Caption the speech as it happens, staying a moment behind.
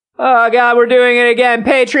Oh, God, we're doing it again.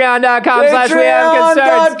 Patreon.com/wehaveconcerns.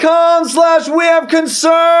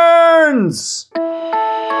 Patreon.com/wehaveconcerns.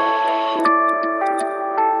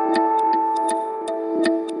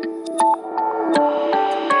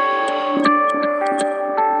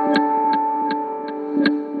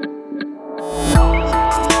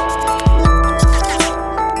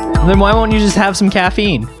 Then why won't you just have some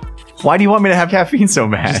caffeine? Why do you want me to have caffeine so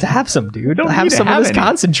bad? Just have some, dude. Don't have need to some have of this any.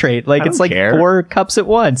 concentrate. Like, it's like care. 4 cups at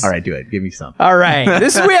once. All right, do it. Give me some. All right.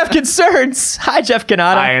 This is We Have Concerns. Hi, Jeff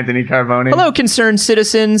Canada. Hi, Anthony Carboni. Hello, concerned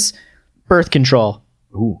citizens. Birth control.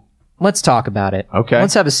 Ooh. Let's talk about it. Okay.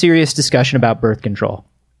 Let's have a serious discussion about birth control.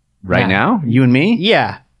 Right now? You and me?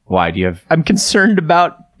 Yeah. Why? Do you have... I'm concerned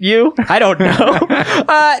about you. I don't know.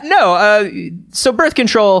 So birth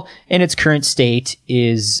control in its current state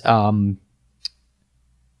is, well,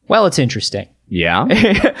 it's interesting. Yeah?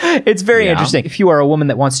 It's very interesting. If you are a woman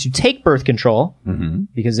that wants to take birth control, Mm-hmm.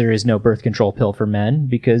 because there is no birth control pill for men,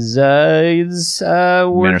 because Men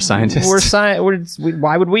are scientists.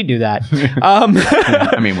 Why would we do that? I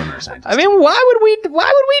mean, women are scientists. I mean, why would we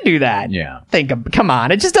do that? Yeah. Come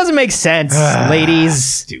on, it just doesn't make sense, ladies.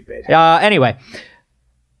 Stupid. Anyway,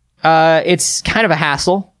 it's kind of a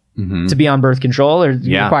hassle to be on birth control. It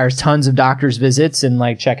requires tons of doctor's visits and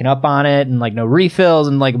like checking up on it and like no refills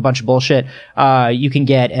and like a bunch of bullshit. You can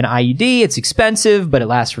get an IUD. It's expensive, but it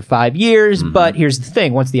lasts for 5 years. But here's the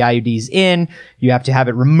thing. Once the IUD's in, you have to have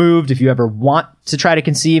it removed if you ever want to try to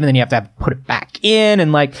conceive, and then you have to put it back in.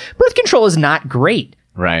 And like birth control is not great.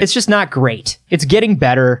 Right. It's just not great. It's getting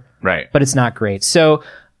better. Right. But it's not great. So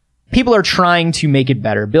people are trying to make it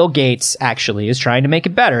better. Bill Gates actually is trying to make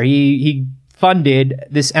it better. He funded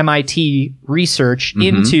this MIT research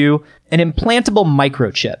into an implantable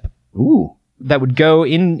microchip. Ooh. That would go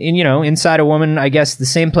in inside a woman, I guess the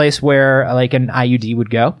same place where like an IUD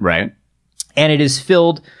would go. Right. And it is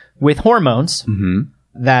filled with hormones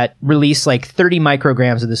that release like 30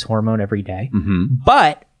 micrograms of this hormone every day.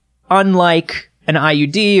 But unlike an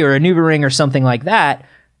IUD or a NuvaRing or something like that,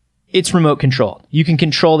 it's remote controlled. You can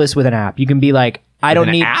control this with an app. You can be like, I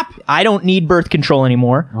don't need birth control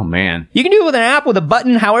anymore. Oh, man. You can do it with an app, with a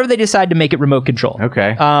button, however they decide to make it remote control.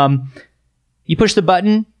 Okay. You push the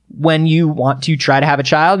button when you want to try to have a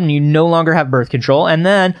child and you no longer have birth control. And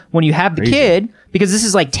then when you have the kid, because this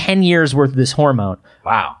is like 10 years worth of this hormone.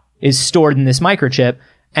 Wow. Is stored in this microchip,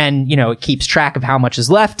 and it keeps track of how much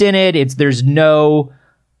is left in it. There's none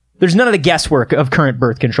of the guesswork of current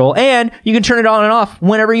birth control, and you can turn it on and off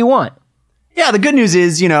whenever you want. Yeah, the good news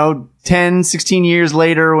is, 10, 16 years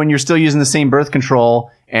later, when you're still using the same birth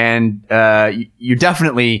control, and you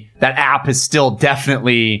definitely, that app is still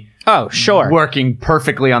definitely Oh, sure. working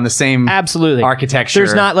perfectly on the same Absolutely. architecture.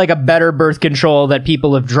 There's not like a better birth control that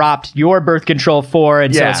people have dropped your birth control for,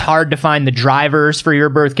 and so Yeah. it's hard to find the drivers for your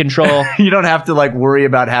birth control. You don't have to worry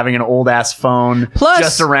about having an old ass phone Plus,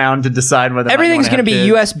 just around to decide whether everything's going to be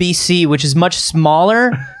USB-C, which is much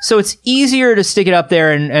smaller, so it's easier to stick it up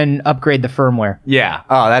there and upgrade the firmware. Yeah.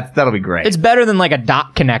 Oh, that'll be great. It's better than like a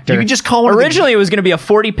dot connector. You can just call one of the- Originally, it was going to be a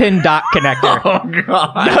 40-pin dot connector. Oh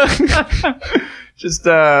god. Just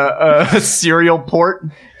a serial port.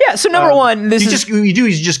 Yeah. So number one, You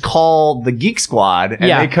just call the Geek Squad and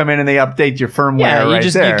Yeah. they come in and they update your firmware. yeah. You right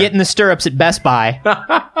just there. you get in the stirrups at Best Buy,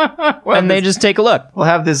 and they just take a look. We'll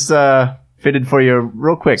have this fitted for you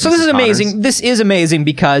real quick. So this Mrs. is Connors. amazing. This is amazing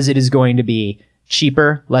because it is going to be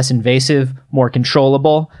cheaper, less invasive, more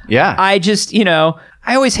controllable. Yeah. I just, I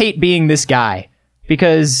always hate being this guy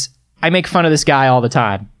because I make fun of this guy all the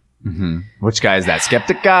time. Which guy is that?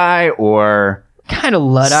 Skeptic guy or Kind of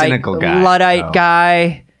Luddite. Cynical guy. Luddite Oh.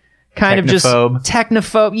 guy. Kind of just Technophobe?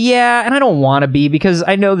 technophobe. Yeah, and I don't want to be because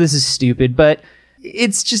I know this is stupid, but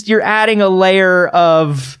it's just you're adding a layer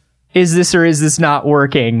of is this or is this not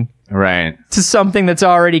working right? to something that's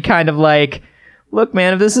already kind of like, look,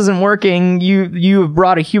 man, if this isn't working, you have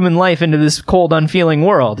brought a human life into this cold, unfeeling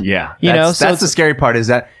world. Yeah. So That's the scary part is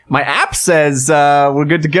that my app says we're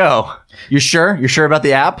good to go. You sure? You're sure about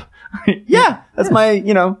the app? Yeah. That's my,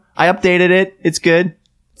 I updated it. It's good.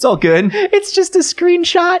 It's all good. It's just a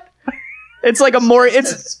screenshot. It's like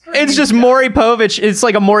it's just Maury Povich. It's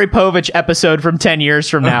like a Maury Povich episode from 10 years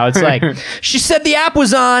from now. It's like, she said the app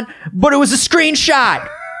was on, but it was a screenshot.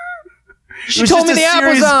 She told me the app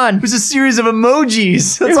was on. It was a series of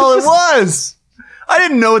emojis. That's all it was. I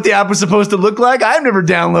didn't know what the app was supposed to look like. I've never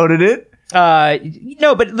downloaded it.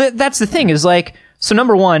 No, but that's the thing is like, so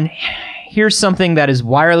number one, here's something that is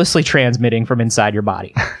wirelessly transmitting from inside your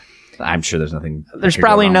body. I'm sure there's nothing. There's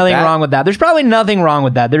probably nothing wrong with that. There's probably nothing wrong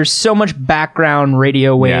with that. There's so much background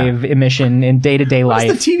radio wave emission in day-to-day Why life.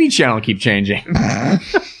 does the TV channel keep changing?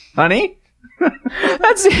 Honey?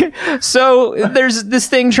 That's it. So there's this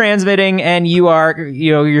thing transmitting, and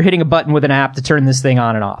you're hitting a button with an app to turn this thing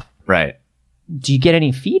on and off. Right. Do you get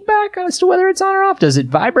any feedback as to whether it's on or off? Does it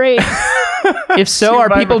vibrate? If so, are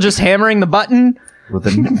people just hammering the button? With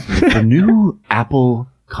the new Apple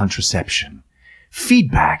contraception,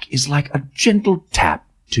 feedback is like a gentle tap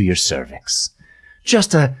to your cervix.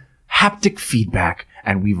 Just a haptic feedback,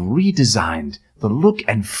 and we've redesigned the look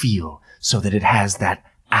and feel so that it has that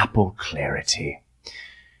Apple clarity.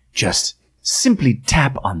 Just simply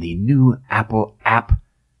tap on the new Apple app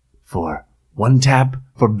for 1 tap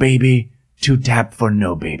for baby, 2 tap for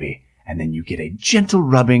no baby. And then you get a gentle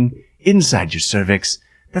rubbing inside your cervix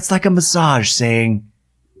that's like a massage saying,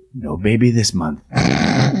 no baby this month.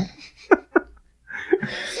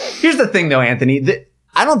 Here's the thing though, Anthony.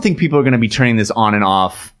 I don't think people are going to be turning this on and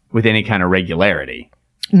off with any kind of regularity.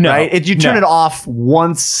 No. Right? You turn it off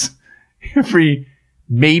once every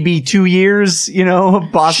maybe 2 years,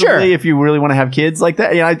 possibly, sure, if you really want to have kids like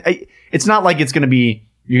that. It's not like you're going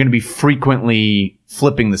to be frequently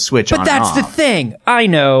flipping the switch on and off. But that's the thing. I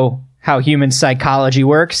know how human psychology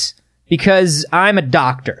works because I'm a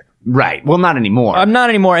doctor. Right. Well, not anymore. I'm not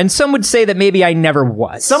anymore. And some would say that maybe I never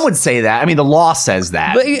was. Some would say that. I mean, the law says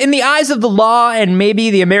that. But in the eyes of the law and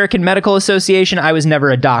maybe the American Medical Association, I was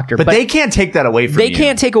never a doctor. But they can't take that away from you. They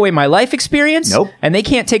can't take away my life experience. Nope. And they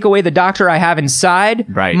can't take away the doctor I have inside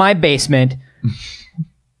my basement.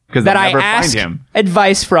 Because that I ask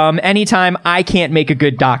advice from anytime I can't make a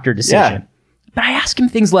good doctor decision. Yeah. But I ask him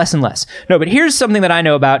things less and less. No, but here's something that I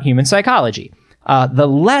know about human psychology. The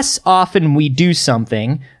less often we do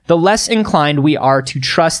something, the less inclined we are to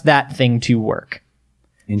trust that thing to work.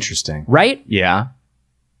 Interesting. Right? Yeah.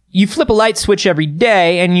 You flip a light switch every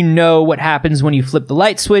day, and you know what happens when you flip the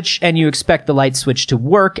light switch, and you expect the light switch to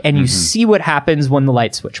work, and you see what happens when the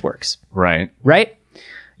light switch works. Right. Right?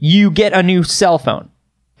 You get a new cell phone,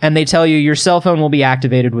 and they tell you your cell phone will be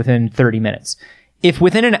activated within 30 minutes. If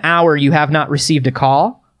within an hour you have not received a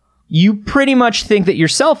call, you pretty much think that your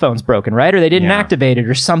cell phone's broken, right? Or they didn't activate it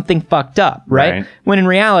or something fucked up, right? When in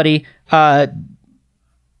reality,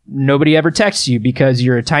 nobody ever texts you because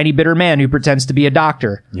you're a tiny bitter man who pretends to be a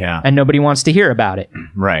doctor. Yeah. And nobody wants to hear about it.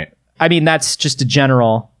 Right. I mean, that's just a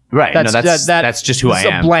general... Right. That's just who I am.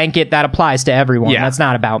 It's a blanket that applies to everyone. Yeah. That's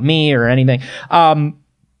not about me or anything.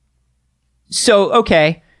 So,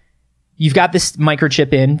 okay, you've got this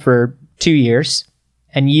microchip in for 2 years.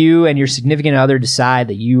 And you and your significant other decide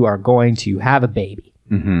that you are going to have a baby.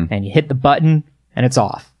 Mm-hmm. And you hit the button, and it's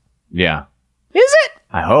off. Yeah. Is it?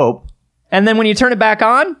 I hope. And then when you turn it back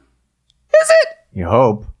on, is it? You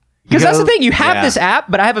hope. Because that's the thing. You have this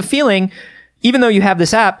app, but I have a feeling, even though you have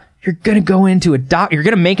this app, you're going to go into a doctor. You're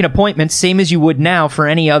going to make an appointment, same as you would now for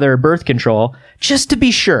any other birth control, just to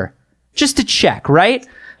be sure. Just to check, right?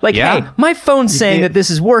 Like, hey, my phone's saying that this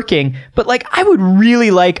is working, but like, I would really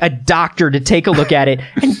like a doctor to take a look at it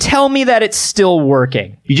and tell me that it's still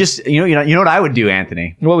working. You know what I would do,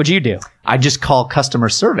 Anthony? What would you do? I'd just call customer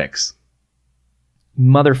cervix.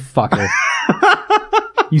 Motherfucker.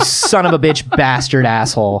 You son of a bitch bastard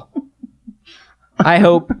asshole. I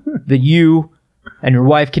hope that you and your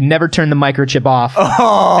wife can never turn the microchip off,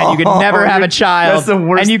 and you can never have a child, that's the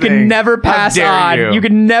worst and you can thing. never pass on. You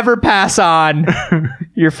can never pass on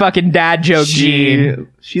your fucking dad joke gene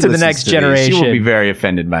to the next generation. She will be very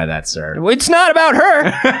offended by that, sir. It's not about her.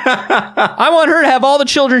 I want her to have all the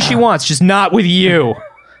children she wants, just not with you.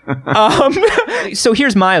 So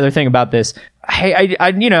here's my other thing about this. I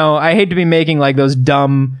hate to be making like those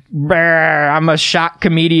dumb, I'm a shock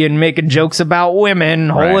comedian making jokes about women,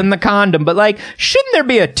 hole in the condom, but like, shouldn't there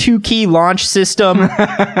be a 2-key launch system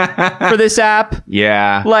for this app?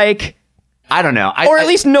 Yeah. Like, I don't know. Or at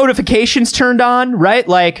least notifications turned on, right?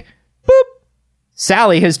 Like, boop.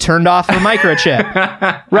 Sally has turned off her microchip,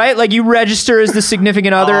 right? Like you register as the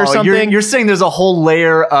significant other or something. You're saying there's a whole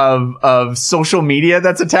layer of social media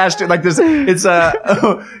that's attached to it. Like it's on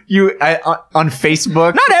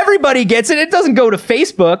Facebook. Not everybody gets it. It doesn't go to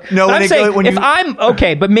Facebook. No, I'm saying I'm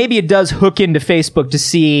okay, but maybe it does hook into Facebook to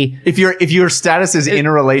see if your status is in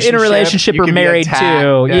a relationship, or married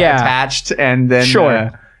to, attached, and then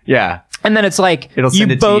and then it's like it'll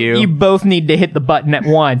send it to you. You both need to hit the button at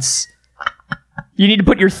once. You need to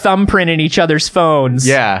put your thumbprint in each other's phones.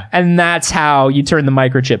 Yeah. And that's how you turn the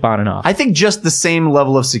microchip on and off. I think just the same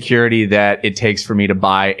level of security that it takes for me to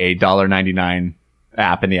buy a $1.99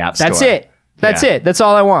 app in the App Store. That's it. That's it. That's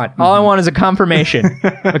all I want. All I want is a confirmation.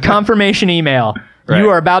 A confirmation email. Right. You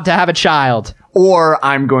are about to have a child. Or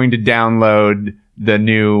I'm going to download the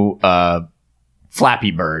new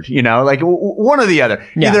Flappy Bird, like one or the other.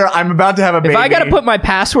 Yeah. Either I'm about to have a baby. If I got to put my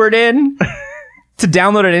password in to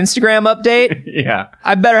download an Instagram update, yeah,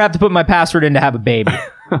 I better have to put my password in to have a baby.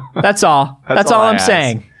 That's all. That's all I'm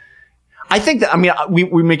saying. I think that, I mean,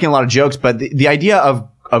 we're making a lot of jokes, but the idea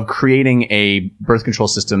of creating a birth control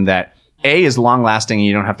system that A, is long lasting and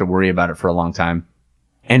you don't have to worry about it for a long time,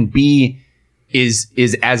 and B, is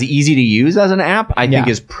as easy to use as an app, I think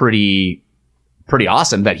is pretty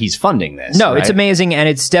awesome that he's funding this. No, right? It's amazing, and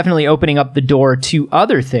it's definitely opening up the door to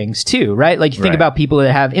other things too, right? Like you think about people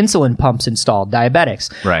that have insulin pumps installed,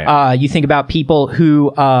 diabetics. Right. You think about people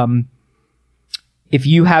who, if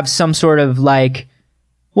you have some sort of like,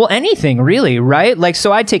 well, anything really, right? Like,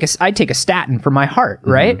 so I take a statin for my heart,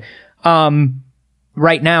 right?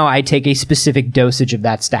 Right now, I take a specific dosage of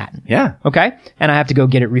that statin. Yeah. Okay? And I have to go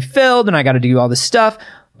get it refilled, and I got to do all this stuff.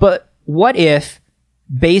 But what if,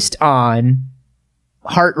 based on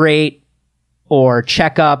heart rate or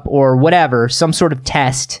checkup or whatever, some sort of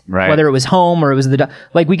test, whether it was home or it was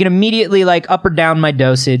like we can immediately like up or down my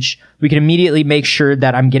dosage. We can immediately make sure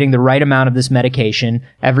that I'm getting the right amount of this medication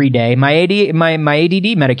every day. My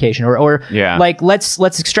ADD medication or like let's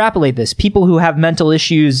extrapolate this. People who have mental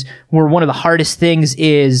issues where one of the hardest things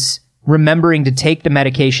is remembering to take the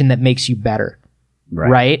medication that makes you better.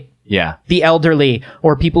 Right? Yeah. The elderly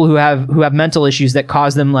or people who have mental issues that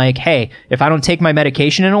cause them like, hey, if I don't take my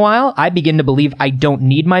medication in a while, I begin to believe I don't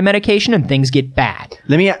need my medication and things get bad.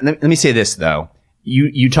 Let me say this though.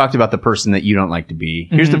 You talked about the person that you don't like to be.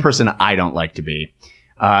 Here's the person I don't like to be.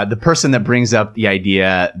 The person that brings up the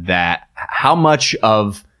idea that how much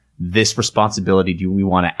of this responsibility do we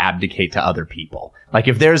want to abdicate to other people? Like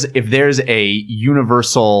if there's a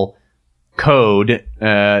universal code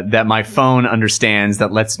that my phone understands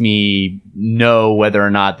that lets me know whether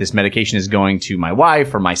or not this medication is going to my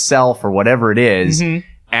wife or myself or whatever it is,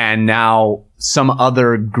 and now some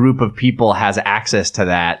other group of people has access to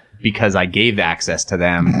that because I gave access to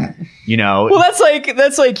them, you know. Well, that's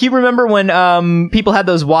like you remember when people had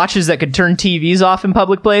those watches that could turn TVs off in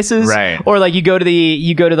public places, right? Or like you go to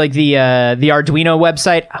the Arduino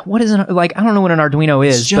website. What is it like? I don't know what an Arduino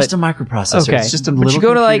is. It's just a microprocessor. Okay. It's just a little. But you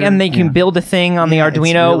go to like, and they can build a thing on the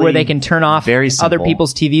Arduino where they can turn off other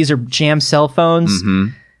people's TVs or jam cell phones.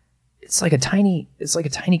 It's like a tiny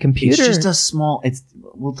computer. It's just a small.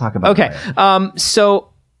 We'll talk about. Okay. So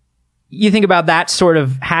you think about that sort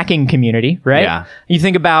of hacking community, right? Yeah. You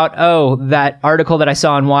think about, that article that I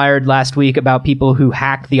saw on Wired last week about people who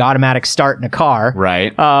hacked the automatic start in a car.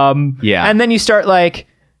 Right. Yeah. And then you start like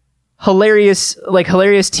hilarious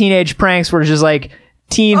teenage pranks where it's just like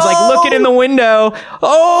teens like looking in the window.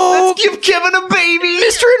 Oh, let's give Kevin a baby.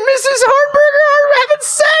 Mr. and Mrs. Hartberger are having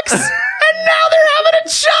sex, and now they're having a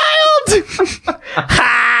child.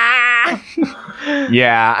 Ha!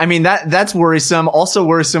 Yeah, I mean that's worrisome. Also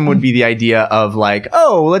worrisome would be the idea of like,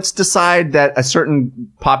 let's decide that a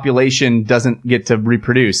certain population doesn't get to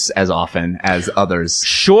reproduce as often as others.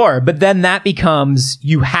 Sure, but then that becomes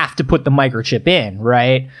you have to put the microchip in,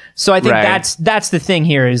 right? So I think that's the thing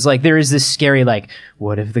here is like there is this scary like,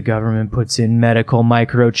 what if the government puts in medical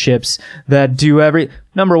microchips that do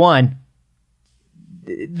number one,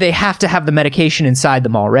 they have to have the medication inside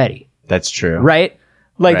them already. That's true. Right?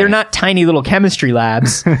 Like, they're not tiny little chemistry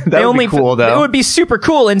labs. That would be cool, though. It would be super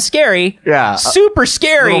cool and scary. Yeah. Super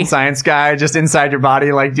scary. Little science guy just inside your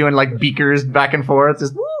body, like, doing, like, beakers back and forth.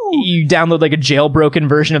 Just, woo! You download, like, a jailbroken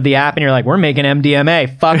version of the app, and you're like, we're making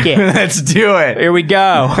MDMA. Fuck it. Let's do it. Here we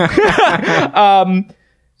go.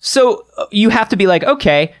 So you have to be like,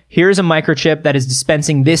 okay, here's a microchip that is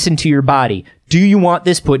dispensing this into your body. Do you want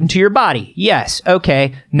this put into your body? Yes.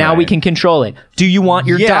 Okay. Now we can control it. Do you want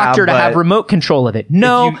your doctor to have remote control of it?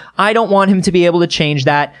 No, I don't want him to be able to change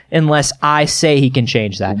that unless I say he can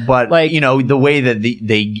change that. But, like, you know, the way that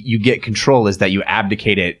you get control is that you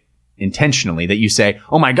abdicate it intentionally, that you say,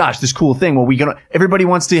 oh my gosh, this cool thing. Well, everybody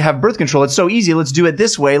wants to have birth control. It's so easy. Let's do it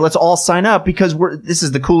this way. Let's all sign up because this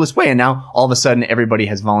is the coolest way. And now all of a sudden everybody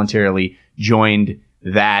has voluntarily joined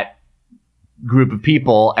that group of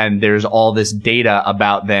people. And there's all this data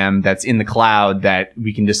about them that's in the cloud that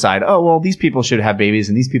we can decide, oh, well, these people should have babies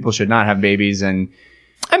and these people should not have babies. And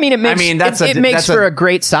I mean, it makes for a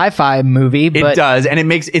great sci-fi movie. But it does. And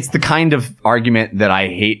it's the kind of argument that I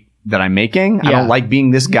hate that I'm making. I don't like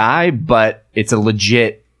being this guy, but it's a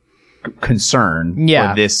legit concern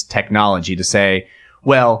for this technology to say,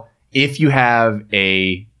 well, if you have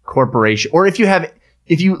a corporation or if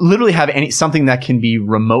you literally have something that can be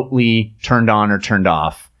remotely turned on or turned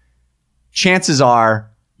off, chances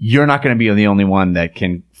are you're not going to be the only one that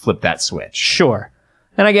can flip that switch. Sure.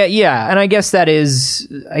 And I guess that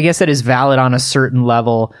is valid on a certain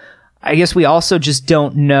level. I guess we also just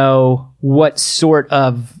don't know what sort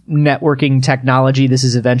of networking technology this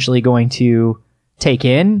is eventually going to take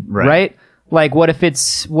in, right? Like, what if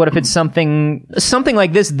it's something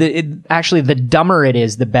like this? Actually, the dumber it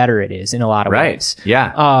is, the better it is in a lot of ways.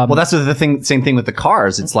 Yeah. Well, that's the thing. Same thing with the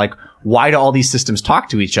cars. It's like, why do all these systems talk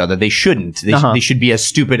to each other? They shouldn't. They should be as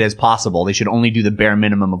stupid as possible. They should only do the bare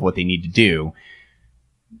minimum of what they need to do,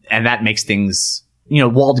 and that makes things.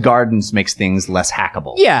 Walled gardens makes things less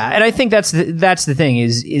hackable. Yeah, and I think that's the thing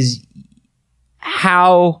is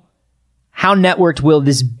how networked will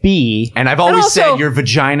this be? And I've always said your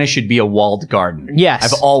vagina should be a walled garden. Yes,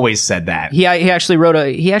 I've always said that. He actually wrote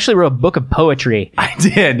a book of poetry. I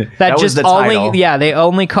did. That was the title. It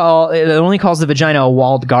only calls the vagina a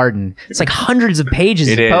walled garden. It's like hundreds of pages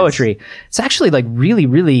of poetry. It's actually like really,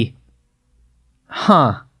 really,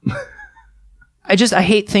 I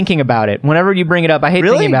hate thinking about it. Whenever you bring it up, I hate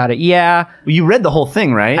thinking about it. Yeah. Well, you read the whole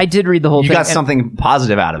thing, right? I did read the whole thing. You got something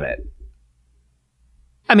positive out of it.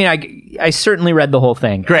 I mean, I certainly read the whole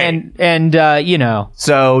thing. Great. And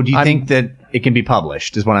So, do you think that it can be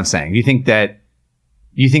published? Is what I'm saying. Do you think that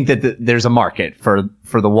there's a market for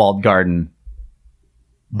the walled garden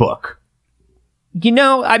book?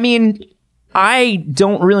 I mean, I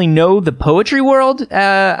don't really know the poetry world,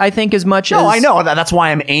 I think, as much as... No, I know. That's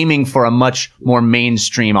why I'm aiming for a much more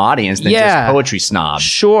mainstream audience than just poetry snobs.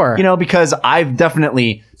 Sure. Because I've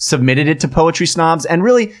definitely submitted it to poetry snobs, and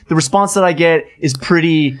really, the response that I get is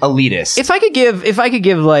pretty elitist. If I could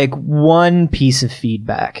give like one piece of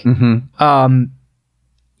feedback,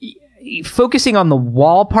 focusing on the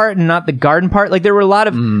wall part and not the garden part, like there were a lot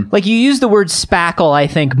of... Like, you used the word spackle, I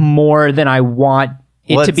think, more than I want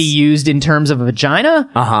it to be used in terms of a vagina.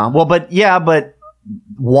 Well, but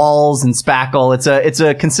walls and spackle, it's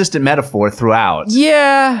a consistent metaphor throughout.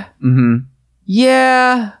 Yeah.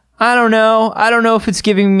 Yeah. I don't know if it's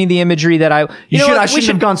giving me the imagery that I shouldn't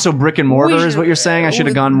have gone so brick and mortar is what you're saying. I should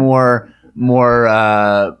have gone more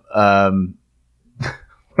what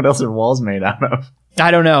else are walls made out of? I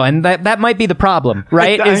don't know, and that might be the problem,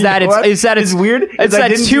 right? Is that it's weird? It's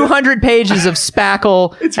that 200 pages of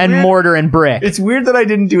spackle and mortar and brick. It's weird that I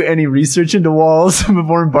didn't do any research into walls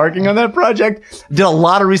before embarking on that project. Did a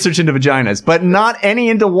lot of research into vaginas, but not any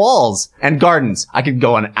into walls and gardens. I could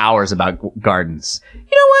go on hours about gardens. You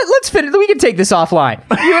know what? Let's finish. We can take this offline.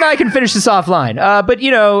 You and I can finish this offline. But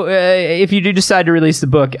if you do decide to release the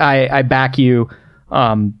book, I back you.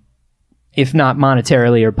 If not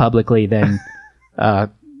monetarily or publicly, then.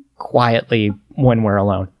 Quietly when we're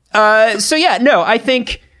alone. I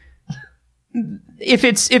think if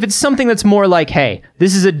it's something that's more like, hey,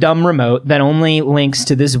 this is a dumb remote that only links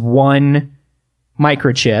to this one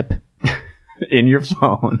microchip in your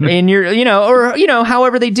phone, in your, or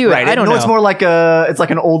however they do it. Right. I don't know. It's more like it's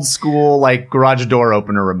like an old school, like garage door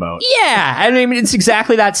opener remote. Yeah. I mean, it's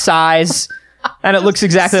exactly that size and it looks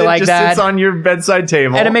exactly like that. It sits on your bedside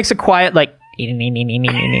table. And it makes a quiet, like,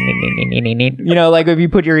 like if you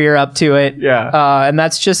put your ear up to it, and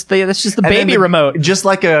that's just the baby remote. Just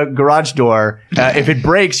like a garage door, if it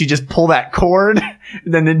breaks, you just pull that cord,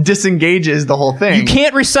 then it disengages the whole thing. You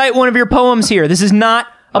can't recite one of your poems here. This is not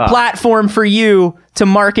a platform for you to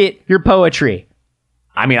market your poetry.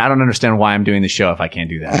 I mean, I don't understand why I'm doing the show if I can't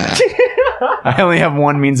do that. I only have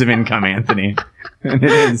one means of income, Anthony, and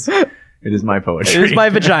it is my poetry. It is my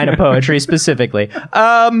vagina poetry specifically.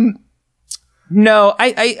 No,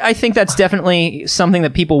 I think that's definitely something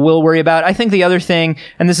that people will worry about. I think the other thing,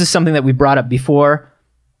 and this is something that we brought up before,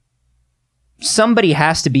 somebody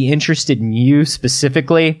has to be interested in you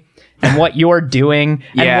specifically and what you're doing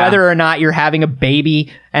and whether or not you're having a baby,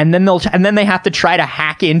 and then they have to try to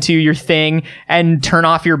hack into your thing and turn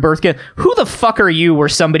off your birth control. Who the fuck are you where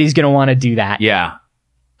somebody's going to want to do that? Yeah.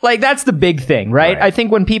 Like, that's the big thing, right? I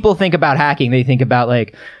think when people think about hacking, they think about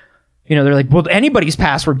like, they're like, well, anybody's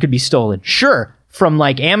password could be stolen. Sure. From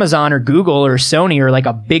like Amazon or Google or Sony or like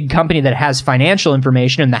a big company that has financial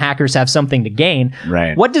information and the hackers have something to gain.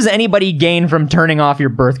 Right. What does anybody gain from turning off your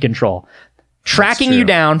birth control? Tracking you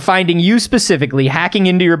down, finding you specifically, hacking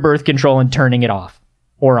into your birth control and turning it off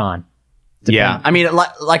or on. Yeah. I mean,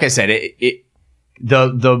 like I said,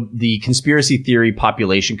 the conspiracy theory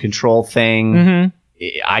population control thing,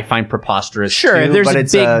 I find preposterous. Sure, too, there's but a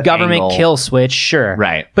it's big government kill switch, sure.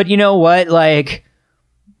 Right. But you know what? Like,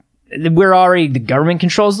 the government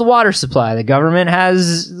controls the water supply. The government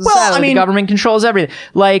has the government controls everything.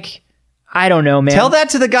 Like, I don't know, man. Tell that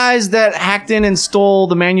to the guys that hacked in and stole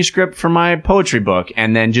the manuscript for my poetry book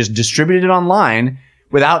and then just distributed it online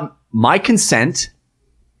without my consent.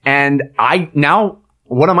 And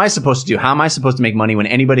what am I supposed to do? How am I supposed to make money when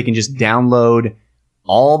anybody can just download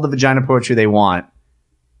all the vagina poetry they want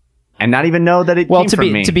and not even know that it came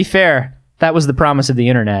from me? To be fair, that was the promise of the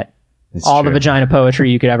internet. all the vagina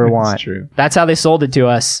poetry you could ever want. It's true. That's how they sold it to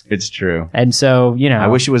us. It's true. And so, you know. I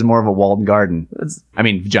wish it was more of a walled garden. I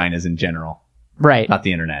mean, vaginas in general. Right. Not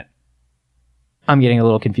the internet. I'm getting a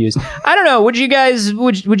little confused. I don't know. Would you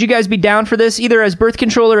guys be down for this, either as birth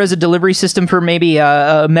control or as a delivery system for maybe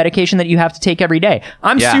a medication that you have to take every day?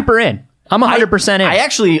 I'm super in. I'm 100% in. I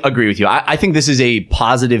actually agree with you. I think this is a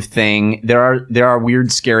positive thing. There are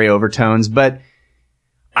weird, scary overtones, but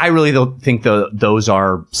I really don't think those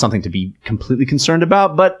are something to be completely concerned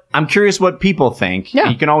about. But I'm curious what people think. Yeah.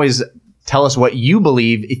 You can always tell us what you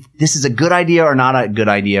believe, if this is a good idea or not a good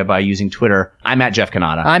idea, by using Twitter. I'm at Jeff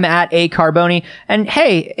Cannata. I'm at A Carboni. And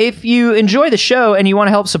hey, if you enjoy the show and you want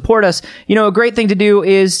to help support us, you know, a great thing to do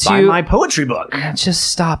is to buy my poetry book.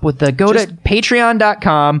 Just stop with to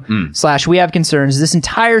patreon.com/we have concerns. This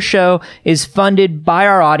entire show is funded by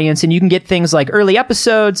our audience, and you can get things like early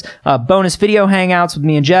episodes, bonus video hangouts with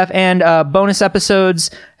me and Jeff, and bonus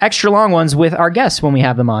episodes, extra long ones with our guests when we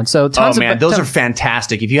have them on. So tons those are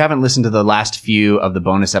fantastic. If you haven't listened to the last few of the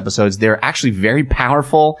bonus episodes, they're actually very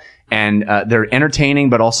powerful, and they're entertaining,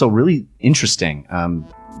 but also really interesting.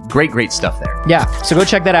 Great stuff there. Yeah. So go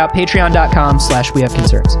check that out. Patreon.com/we have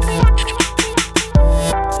concerns.